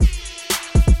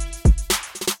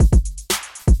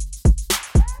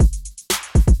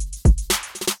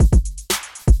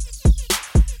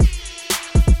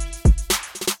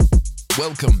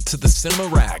Welcome to the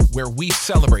Cinema Rag, where we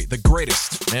celebrate the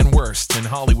greatest and worst in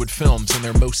Hollywood films and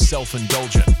their most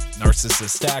self-indulgent,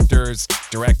 narcissist actors,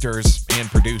 directors, and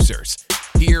producers.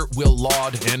 Here we'll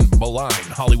laud and malign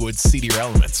Hollywood's seedier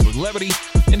elements with levity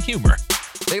and humor.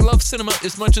 They love cinema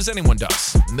as much as anyone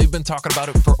does, and they've been talking about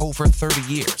it for over 30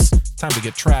 years. Time to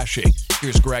get trashy.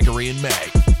 Here's Gregory and May.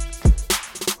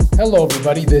 Hello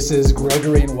everybody, this is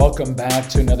Gregory and welcome back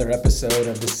to another episode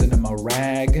of the Cinema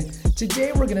Rag.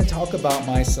 Today we're going to talk about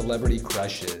my celebrity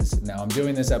crushes. Now I'm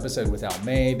doing this episode without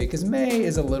May because May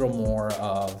is a little more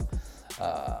of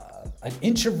an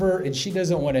introvert and she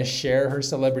doesn't want to share her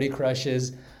celebrity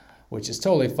crushes, which is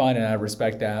totally fine and I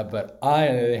respect that, but I,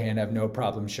 on the other hand, have no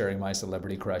problem sharing my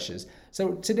celebrity crushes.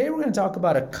 So today we're going to talk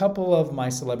about a couple of my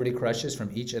celebrity crushes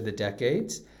from each of the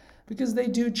decades, because they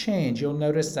do change. You'll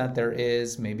notice that there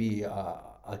is maybe a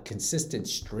consistent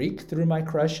streak through my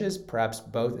crushes, perhaps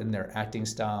both in their acting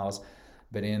styles,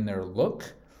 but in their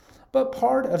look. But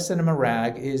part of Cinema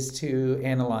Rag is to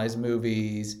analyze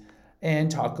movies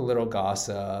and talk a little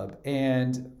gossip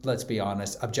and, let's be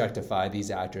honest, objectify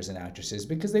these actors and actresses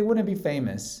because they wouldn't be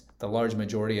famous, the large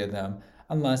majority of them,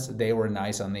 unless they were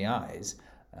nice on the eyes.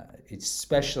 It's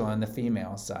special on the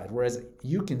female side, whereas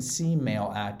you can see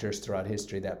male actors throughout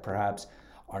history that perhaps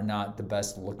are not the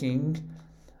best looking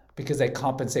because they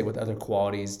compensate with other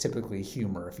qualities, typically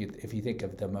humor, if you think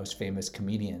of the most famous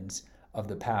comedians of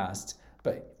the past,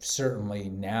 but certainly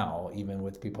now, even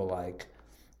with people like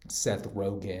Seth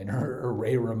Rogen or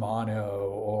Ray Romano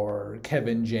or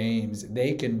Kevin James,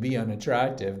 they can be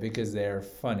unattractive because they're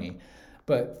funny.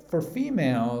 But for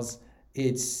females,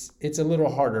 it's a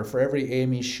little harder. For every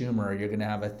Amy Schumer, you're going to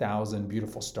have 1,000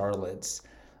 beautiful starlets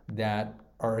that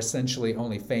are essentially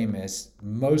only famous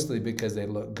mostly because they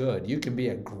look good. You can be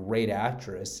a great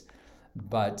actress,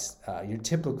 but you're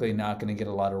typically not going to get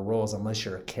a lot of roles unless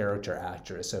you're a character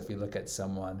actress. So if you look at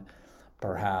someone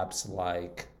perhaps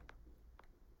like,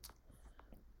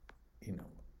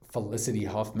 Felicity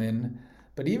Huffman,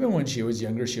 but even when she was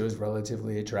younger, she was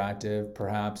relatively attractive.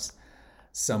 Perhaps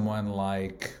someone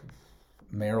like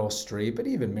Meryl Streep, but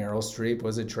even Meryl Streep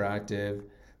was attractive.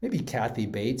 Maybe Kathy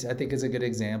Bates, I think, is a good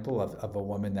example of a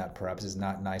woman that perhaps is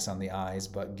not nice on the eyes,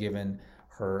 but given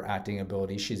her acting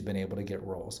ability, she's been able to get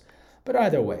roles. But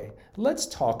either way, let's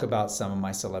talk about some of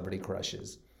my celebrity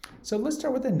crushes. So let's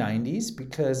start with the 90s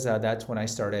because that's when I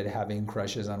started having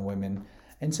crushes on women.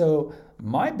 And so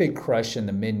my big crush in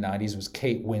the mid-90s was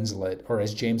Kate Winslet, or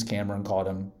as James Cameron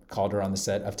called her on the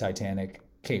set of Titanic,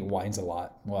 Kate whines a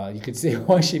lot. Well, you could see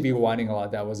why she'd be whining a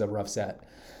lot. That was a rough set.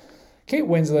 Kate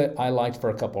Winslet I liked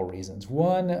for a couple of reasons.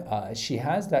 One, she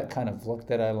has that kind of look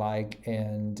that I like,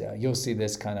 and you'll see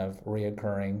this kind of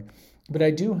reoccurring. But I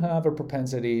do have a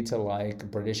propensity to like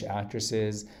British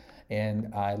actresses,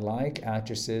 and I like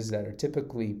actresses that are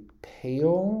typically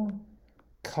pale,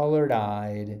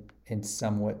 colored-eyed, and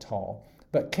somewhat tall.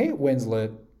 But Kate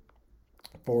Winslet,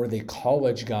 for the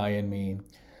college guy in me,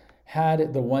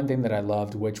 had the one thing that I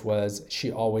loved, which was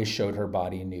she always showed her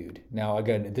body nude. Now,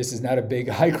 again, this is not a big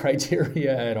high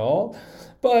criteria at all,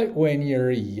 but when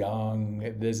you're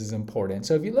young, this is important.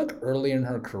 So if you look early in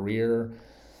her career,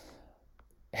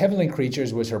 Heavenly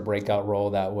Creatures was her breakout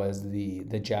role. That was the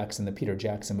Peter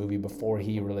Jackson movie before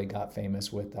he really got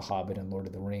famous with The Hobbit and Lord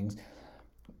of the Rings.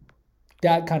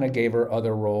 That kind of gave her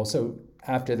other roles. So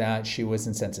after that, she was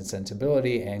in Sense and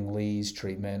Sensibility, Ang Lee's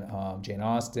treatment of Jane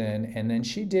Austen. And then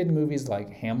she did movies like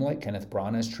Hamlet, Kenneth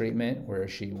Branagh's treatment, where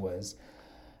she was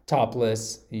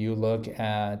topless. You look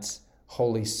at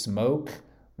Holy Smoke.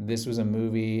 This was a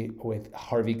movie with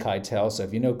Harvey Keitel. So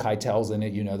if you know Keitel's in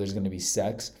it, you know there's going to be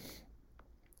sex,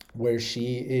 where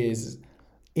she is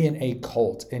in a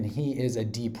cult and he is a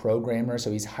deprogrammer.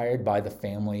 So he's hired by the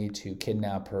family to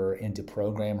kidnap her and to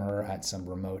program her at some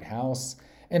remote house.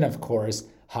 And of course,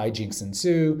 hijinks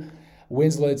ensue.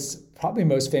 Winslet's probably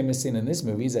most famous scene in this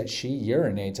movie is that she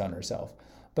urinates on herself.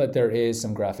 But there is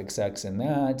some graphic sex in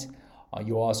that.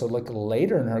 You also look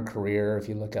later in her career, if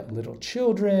you look at Little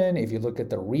Children, if you look at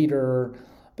The Reader,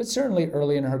 but certainly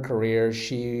early in her career,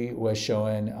 she was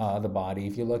showing the body.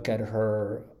 If you look at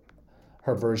her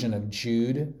version of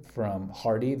Jude from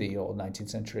Hardy, the old 19th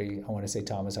century, I want to say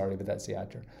Thomas Hardy, but that's the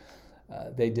actor.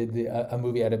 They did a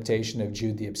movie adaptation of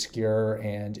Jude the Obscure,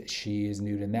 and she is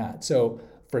nude in that. So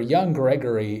for young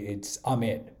Gregory, I'm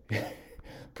in.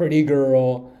 Pretty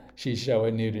girl, she's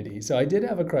showing nudity. So I did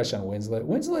have a crush on Winslet.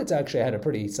 Winslet's actually had a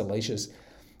pretty salacious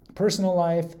personal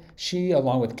life. She,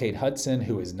 along with Kate Hudson,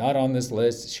 who is not on this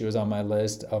list, she was on my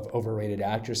list of overrated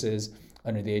actresses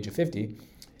under the age of 50.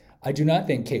 I do not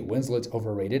think Kate Winslet's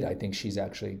overrated. I think she's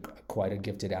actually quite a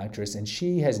gifted actress, and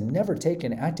she has never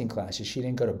taken acting classes. She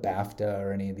didn't go to BAFTA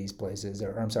or any of these places,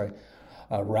 or I'm sorry,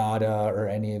 RADA or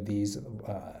any of these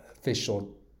official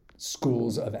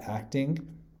schools of acting.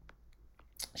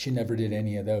 She never did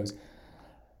any of those.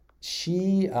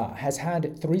 She has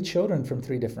had 3 children from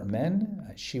 3 different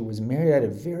men. She was married at a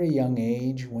very young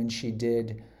age when she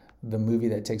did the movie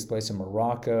that takes place in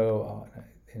Morocco.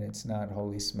 And it's not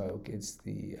Holy Smoke, it's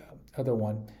the other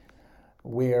one,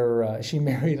 where she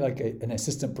married like an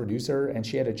assistant producer, and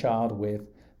she had a child with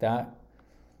that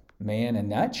man, and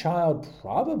that child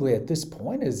probably at this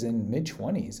point is in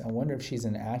mid-20s. I wonder if she's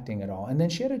in acting at all. And then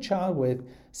she had a child with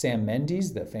Sam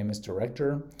Mendes, the famous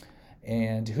director,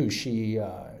 and who she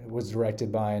was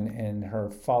directed by in her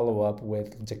follow-up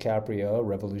with DiCaprio,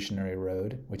 Revolutionary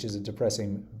Road, which is a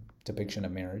depressing depiction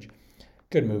of marriage.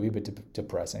 Good movie, but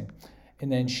depressing.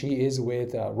 And then she is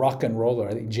with Rock and Roller,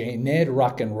 I think Ned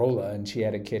Rock and Roller, and she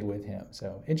had a kid with him.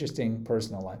 So interesting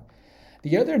personal life.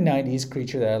 The other 90s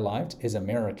creature that I liked is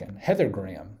American, Heather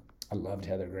Graham. I loved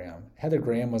Heather Graham. Heather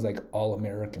Graham was like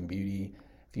all-American beauty.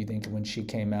 If you think when she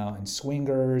came out in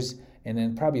Swingers, and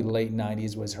then probably late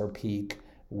 90s was her peak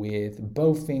with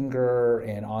Bowfinger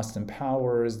and Austin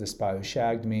Powers, The Spy Who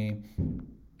Shagged Me.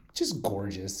 Just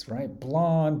gorgeous, right?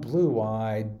 Blonde,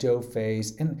 blue-eyed,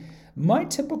 doe-faced. And my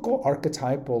typical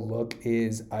archetypal look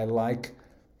is I like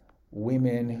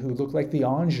women who look like the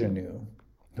ingenue,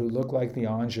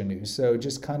 So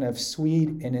just kind of sweet,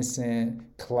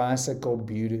 innocent, classical,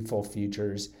 beautiful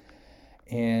features,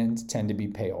 and tend to be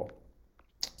pale.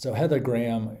 So Heather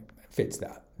Graham fits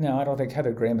that. Now, I don't think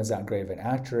Heather Graham is that great of an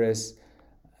actress,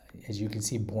 as you can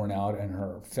see borne out in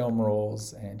her film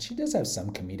roles, and she does have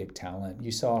some comedic talent.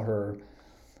 You saw her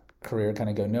career kind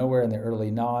of go nowhere in the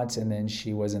early noughts, and then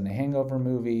she was in the Hangover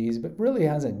movies, but really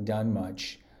hasn't done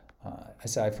much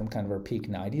aside from kind of her peak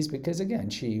 90s, because again,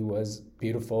 she was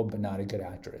beautiful but not a good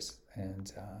actress.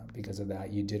 And because of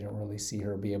that, you didn't really see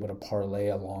her be able to parlay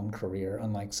a long career,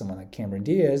 unlike someone like Cameron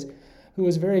Diaz, who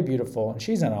was very beautiful. And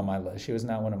she's not on my list. She was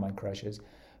not one of my crushes.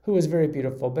 Who was very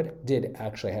beautiful, but did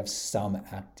actually have some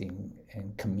acting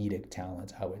and comedic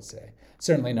talent, I would say.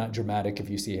 Certainly not dramatic if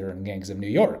you see her in Gangs of New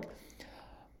York.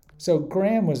 So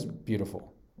Graham was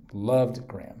beautiful. Loved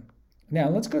Graham. Now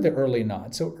let's go to the early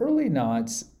noughts. So early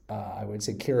noughts, I would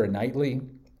say Keira Knightley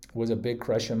was a big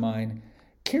crush of mine.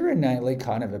 Keira Knightley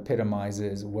kind of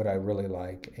epitomizes what I really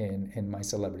like in my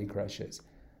celebrity crushes.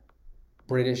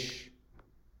 British,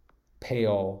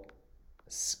 pale,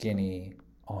 skinny,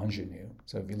 ingenue.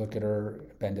 So if you look at her,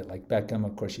 Bend It Like Beckham,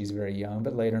 of course she's very young,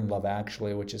 but later in Love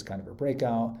Actually, which is kind of her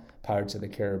breakout, Pirates of the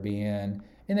Caribbean,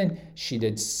 and then she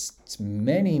did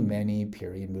many, many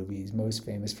period movies, most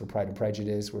famous for Pride and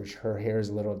Prejudice, where her hair is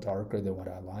a little darker than what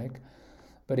I like.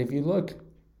 But if you look,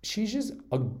 she's just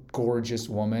a gorgeous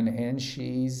woman, and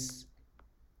she's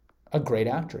a great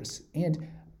actress. And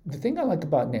the thing I like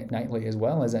about Knightley as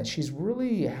well is that she's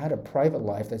really had a private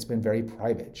life that's been very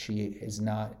private. She is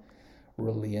not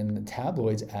really in the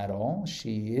tabloids at all.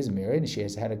 She is married and she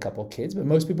has had a couple kids, but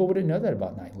most people wouldn't know that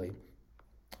about Knightley.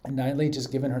 And Knightley,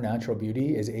 just given her natural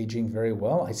beauty, is aging very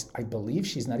well. I believe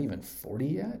she's not even 40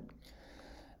 yet.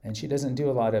 And she doesn't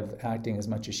do a lot of acting as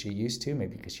much as she used to,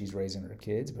 maybe because she's raising her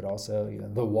kids, but also,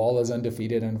 the wall is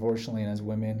undefeated, unfortunately, and as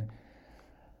women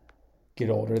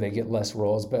get older, they get less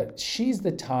roles. But she's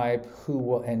the type who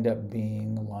will end up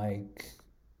being like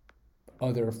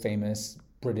other famous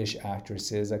British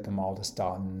actresses like Imelda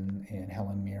Staunton and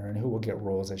Helen Mirren, who will get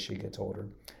roles as she gets older.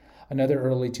 Another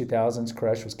early 2000s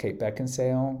crush was Kate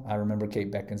Beckinsale. I remember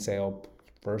Kate Beckinsale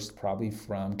first probably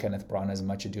from Kenneth Branagh's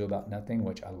Much Ado About Nothing,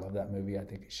 which I love that movie. I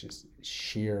think it's just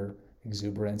sheer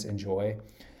exuberance and joy.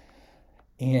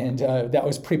 And that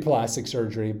was pre-plastic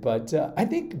surgery. But I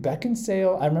think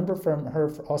Beckinsale, I remember from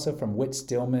her also from Whit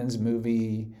Stillman's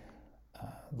movie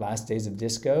Last Days of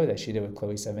Disco that she did with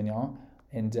Chloe Sevigny,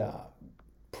 and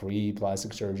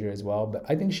pre-plastic surgery as well. But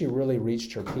I think she really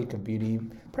reached her peak of beauty,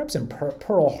 perhaps in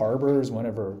Pearl Harbor is one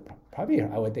of her, probably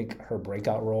I would think her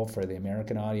breakout role for the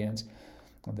American audience,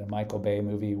 the Michael Bay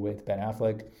movie with Ben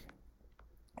Affleck.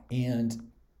 And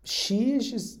she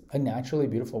is just a naturally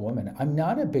beautiful woman. I'm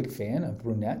not a big fan of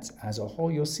brunettes as a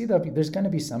whole. You'll see that there's going to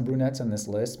be some brunettes on this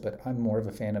list, but I'm more of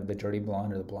a fan of the dirty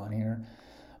blonde or the blonde hair.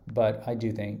 But I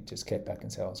do think just Kate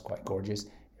Beckinsale is quite gorgeous.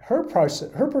 Her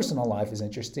personal life is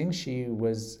interesting. She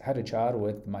had a child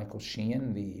with Michael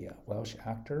Sheen, the Welsh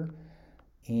actor.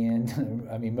 And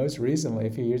I mean, most recently,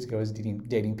 a few years ago, was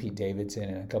dating Pete Davidson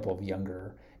and a couple of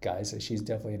younger guys. So she's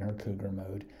definitely in her cougar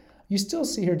mode. You still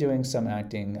see her doing some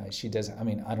acting. She does, I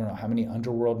mean, I don't know how many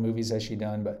Underworld movies has she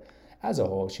done, but as a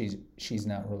whole, she's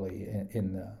not really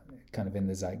in the kind of in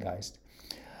the zeitgeist.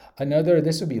 Another,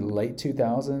 this would be late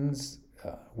 2000s,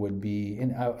 would be,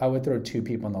 and I would throw two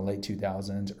people in the late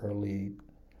 2000s, early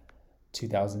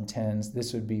 2010s.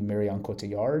 This would be Marion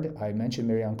Cotillard. I mentioned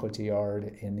Marion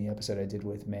Cotillard in the episode I did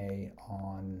with May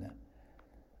on,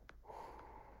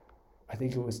 I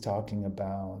think it was talking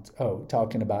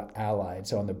about Allied.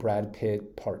 So on the Brad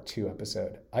Pitt Part 2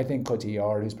 episode. I think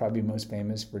Cotillard, who's probably most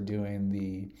famous for doing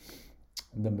the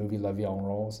movie La Vie en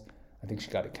Rose, I think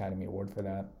she got Academy Award for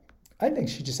that. I think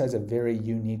she just has a very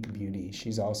unique beauty.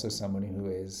 She's also someone who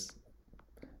is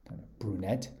kind of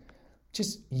brunette,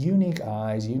 just unique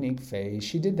eyes, unique face.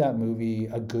 She did that movie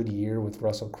A Good Year with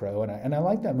Russell Crowe, and I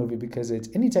like that movie because it's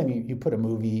anytime you put a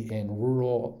movie in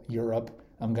rural Europe,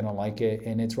 I'm gonna like it,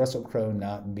 and it's Russell Crowe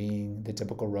not being the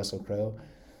typical Russell Crowe,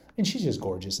 and she's just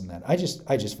gorgeous in that. I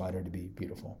just find her to be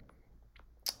beautiful.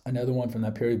 Another one from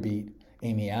that period be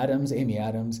Amy Adams. Amy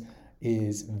Adams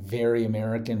is very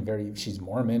American, she's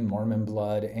Mormon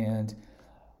blood, and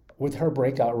with her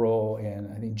breakout role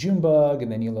in, I think, Junebug,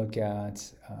 and then you look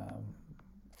at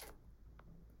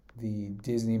the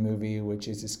Disney movie, which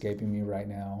is escaping me right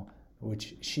now,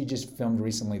 which she just filmed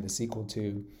recently, the sequel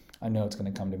to. I know it's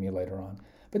going to come to me later on.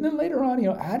 But then later on,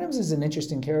 Adams is an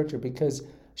interesting character because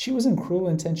she was in Cruel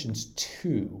Intentions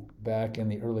 2 back in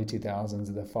the early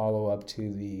 2000s, the follow-up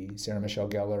to the Sarah Michelle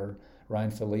Gellar,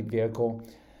 Ryan Philippe vehicle,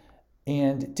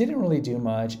 and didn't really do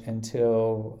much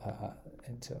until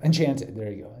Enchanted.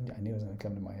 There you go. I knew it was going to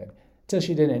come to my head. Until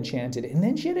she did Enchanted. And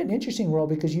then she had an interesting role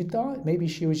because you thought maybe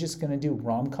she was just going to do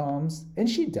rom-coms. And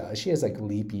she does. She has like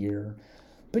Leap Year.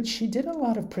 But she did a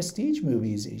lot of prestige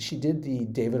movies. She did the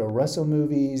David O. Russell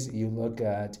movies.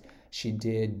 She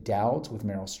did Doubt with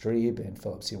Meryl Streep and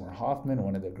Philip Seymour Hoffman,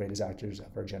 one of the greatest actors of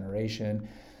our generation.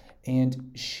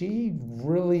 And she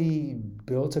really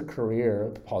built a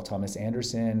career. Paul Thomas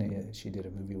Anderson, she did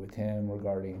a movie with him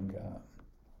regarding,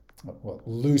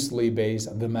 loosely based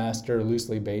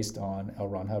on L.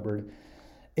 Ron Hubbard.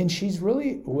 And she's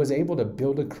really was able to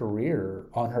build a career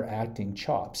on her acting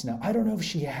chops. Now, I don't know if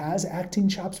she has acting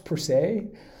chops per se,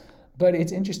 but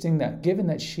it's interesting that given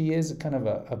that she is kind of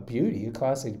a beauty, a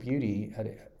classic beauty,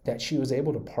 that she was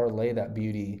able to parlay that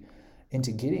beauty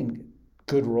into getting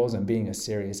good roles and being a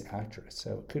serious actress.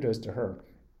 So kudos to her.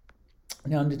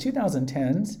 Now in the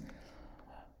 2010s,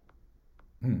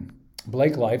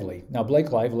 Blake Lively. Now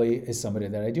Blake Lively is somebody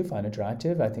that I do find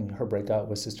attractive. I think her breakout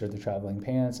was Sister of the Traveling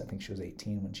Pants. I think she was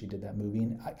 18 when she did that movie.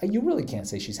 And you really can't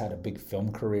say she's had a big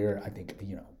film career. I think,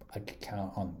 I could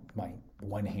count on my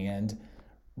one hand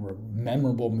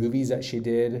memorable movies that she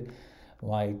did,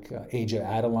 like Age of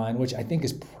Adeline, which I think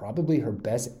is probably her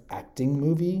best acting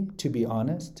movie, to be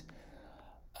honest.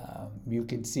 You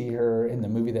could see her in the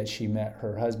movie that she met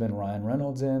her husband Ryan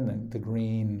Reynolds in, the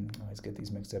Green, I always get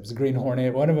these mixed up, it's the Green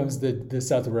Hornet. One of them is the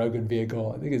Seth Rogen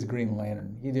vehicle. I think it's Green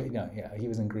Lantern. He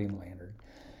was in Green Lantern.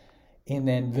 And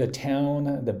then The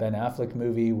Town, the Ben Affleck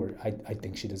movie, where I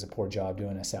think she does a poor job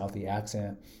doing a Southie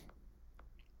accent.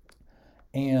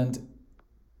 And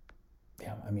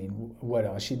what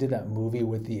else? She did that movie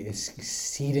with the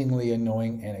exceedingly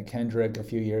annoying Anna Kendrick a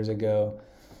few years ago.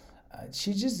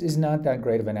 She just is not that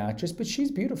great of an actress, but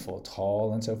she's beautiful,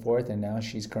 tall, and so forth. And now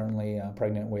she's currently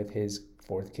pregnant with his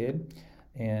fourth kid.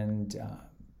 And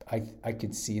I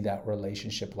could see that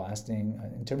relationship lasting.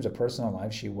 In terms of personal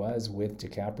life, she was with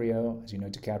DiCaprio. As you know,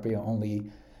 DiCaprio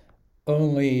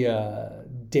only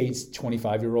dates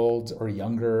 25-year-olds or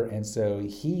younger. And so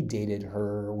he dated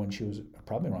her when she was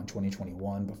probably around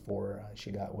 2021 before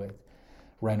she got with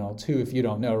Reynolds, who, if you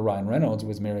don't know, Ryan Reynolds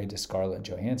was married to Scarlett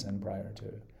Johansson prior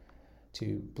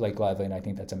to Blake Lively, and I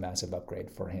think that's a massive upgrade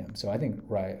for him. So I think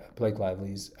Blake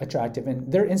Lively's attractive,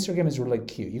 and their Instagram is really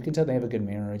cute. You can tell they have a good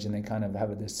marriage, and they kind of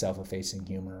have this self-effacing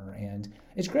humor, and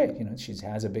it's great. She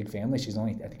has a big family. She's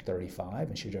only, I think, 35,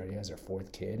 and she already has her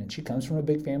fourth kid, and she comes from a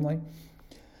big family,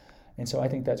 and so I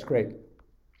think that's great.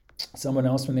 Someone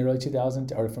else from the early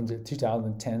 2000s, or from the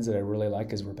 2010s that I really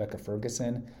like is Rebecca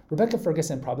Ferguson. Rebecca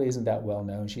Ferguson probably isn't that well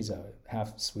known. She's a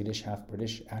half Swedish, half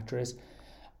British actress.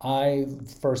 I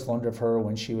first learned of her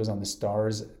when she was on the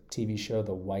Starz TV show,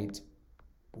 The White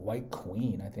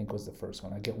Queen, I think was the first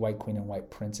one. I get White Queen and White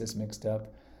Princess mixed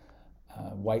up.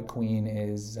 White Queen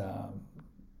is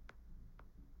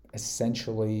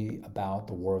essentially about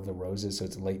the War of the Roses, so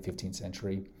it's a late 15th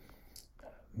century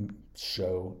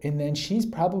show. And then she's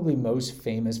probably most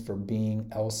famous for being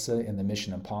Elsa in the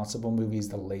Mission Impossible movies,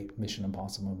 the late Mission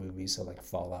Impossible movies, so like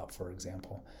Fallout, for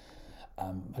example.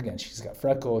 Again, she's got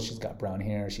freckles, she's got brown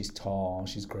hair, she's tall,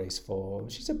 she's graceful,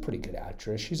 she's a pretty good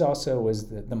actress. She's also was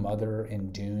the mother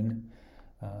in Dune,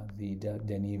 the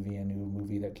Denis Villeneuve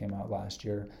movie that came out last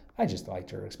year. I just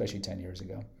liked her, especially 10 years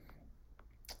ago.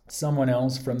 Someone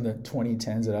else from the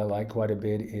 2010s that I like quite a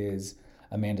bit is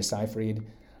Amanda Seyfried.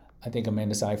 I think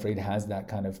Amanda Seyfried has that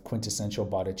kind of quintessential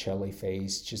Botticelli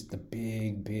face, just the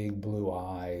big, big blue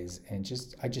eyes, and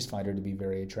I just find her to be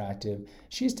very attractive.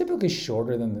 She's typically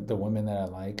shorter than the women that I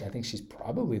like. I think she's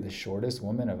probably the shortest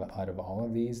woman out of all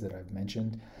of these that I've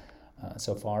mentioned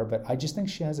so far, but I just think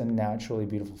she has a naturally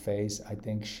beautiful face. I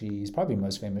think she's probably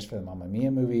most famous for the Mamma Mia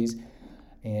movies,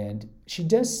 and she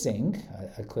does sing,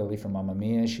 clearly from Mamma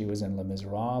Mia. She was in Les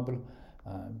Miserables.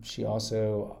 She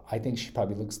also, I think she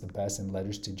probably looks the best in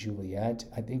Letters to Juliet.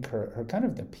 I think her kind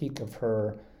of the peak of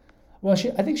her, I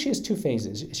think she has two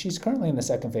phases. She's currently in the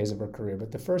second phase of her career,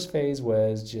 but the first phase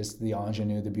was just the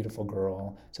ingenue, the beautiful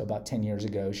girl. So about 10 years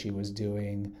ago, she was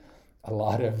doing a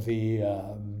lot of the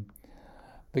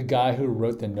guy who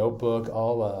wrote The Notebook,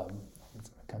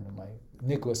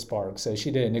 Nicholas Sparks. So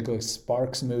she did a Nicholas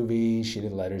Sparks movie. She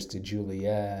did Letters to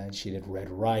Juliet. She did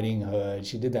Red Riding Hood.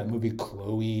 She did that movie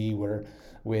Chloe,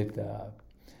 with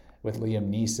Liam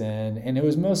Neeson, and it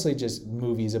was mostly just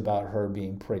movies about her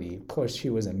being pretty. Of course, she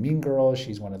was in Mean Girls.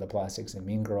 She's one of the plastics in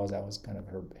Mean Girls. That was kind of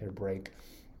her break.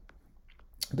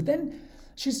 But then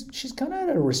she's kind of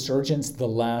had a resurgence the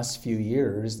last few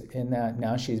years in that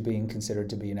now she's being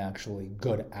considered to be an actually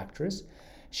good actress.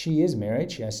 She is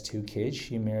married. She has 2 kids.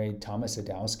 She married Thomas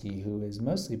Sadowski, who is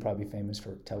mostly probably famous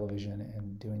for television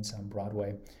and doing some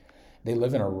Broadway. They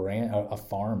live in a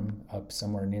farm up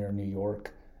somewhere near New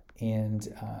York. And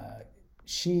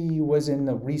she was in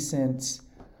the recent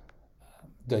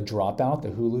The Dropout, the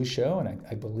Hulu show, and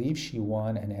I believe she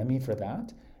won an Emmy for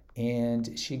that.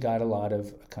 And she got a lot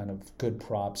of kind of good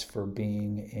props for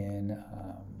being in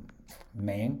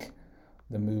Mank,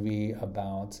 the movie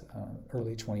about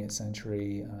early 20th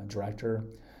century director.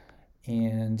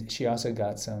 And she also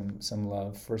got some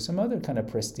love for some other kind of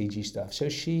prestige stuff. So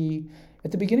she,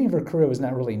 at the beginning of her career, was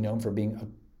not really known for being a,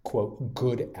 quote,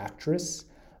 good actress,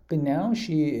 but now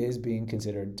she is being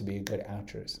considered to be a good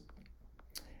actress.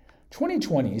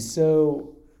 2020,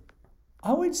 so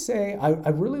I would say I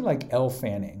really like Elle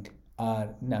Fanning.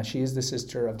 Now, she is the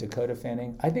sister of Dakota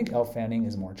Fanning. I think Elle Fanning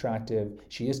is more attractive.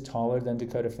 She is taller than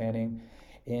Dakota Fanning.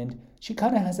 And she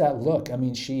kind of has that look. I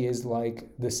mean, she is like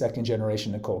the second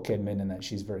generation Nicole Kidman in that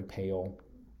she's very pale,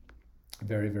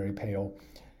 very, very pale.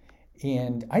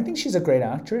 And I think she's a great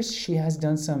actress. She has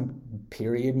done some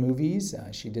period movies.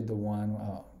 She did the one,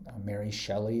 Mary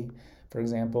Shelley, for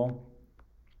example.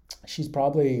 She's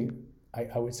probably,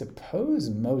 I would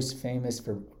suppose, most famous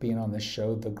for being on the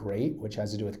show The Great, which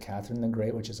has to do with Catherine the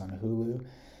Great, which is on Hulu.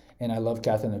 And I love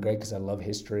Catherine the Great because I love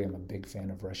history. I'm a big fan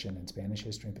of Russian and Spanish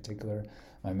history in particular.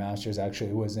 My master's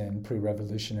actually was in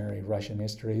pre-revolutionary Russian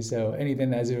history. So anything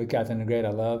that has to do with Catherine the Great,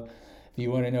 I love. If you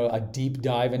want to know a deep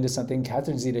dive into something,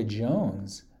 Catherine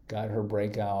Zeta-Jones got her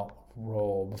breakout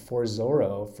role before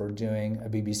Zorro for doing a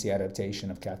BBC adaptation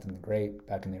of Catherine the Great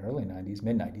back in the early 90s,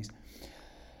 mid-90s.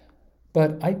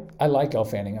 But I like Elle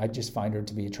Fanning. I just find her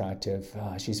to be attractive.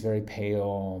 She's very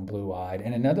pale and blue-eyed.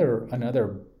 And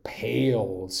another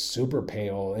pale, super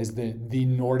pale, is the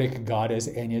Nordic goddess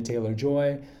Anya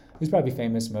Taylor-Joy, who's probably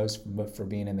famous most for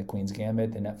being in The Queen's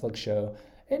Gambit, the Netflix show.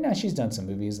 And now she's done some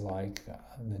movies like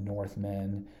The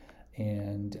Northman,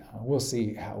 and we'll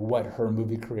see what her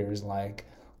movie career is like.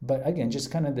 But again,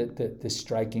 just kind of the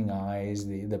striking eyes,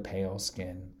 the pale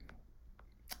skin.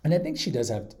 And I think she does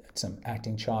have some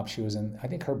acting chops. She was in, I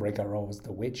think her breakout role was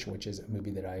The Witch, which is a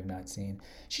movie that I have not seen.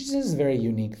 She just has a very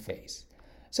unique face.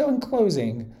 So in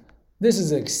closing, this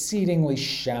is an exceedingly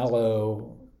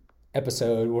shallow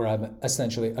episode where I'm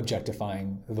essentially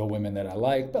objectifying the women that I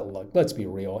like. But look, let's be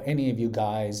real. Any of you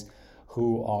guys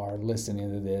who are listening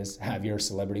to this have your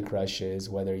celebrity crushes,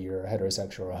 whether you're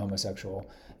heterosexual or homosexual.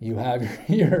 You have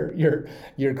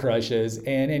your crushes,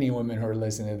 and any women who are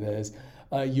listening to this,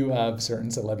 you have certain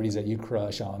celebrities that you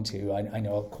crush onto. I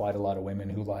know quite a lot of women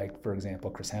who like, for example,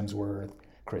 Chris Hemsworth,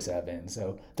 Chris Evans,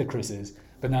 so the Chris's,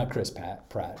 but not Chris Pratt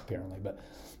apparently. But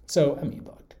so, I mean,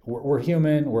 look, we're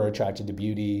human, we're attracted to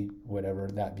beauty, whatever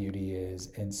that beauty is.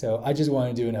 And so I just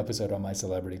want to do an episode on my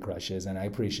celebrity crushes, and I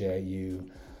appreciate you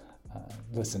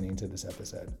listening to this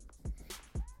episode.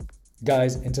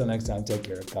 Guys, until next time, take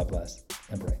care. God bless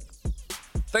and pray.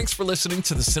 Thanks for listening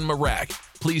to the Cinema Rag.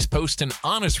 Please post an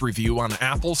honest review on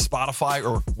Apple, Spotify,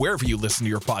 or wherever you listen to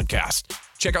your podcast.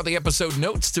 Check out the episode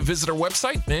notes to visit our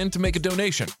website and to make a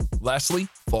donation. Lastly,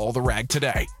 follow the Rag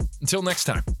today. Until next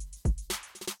time.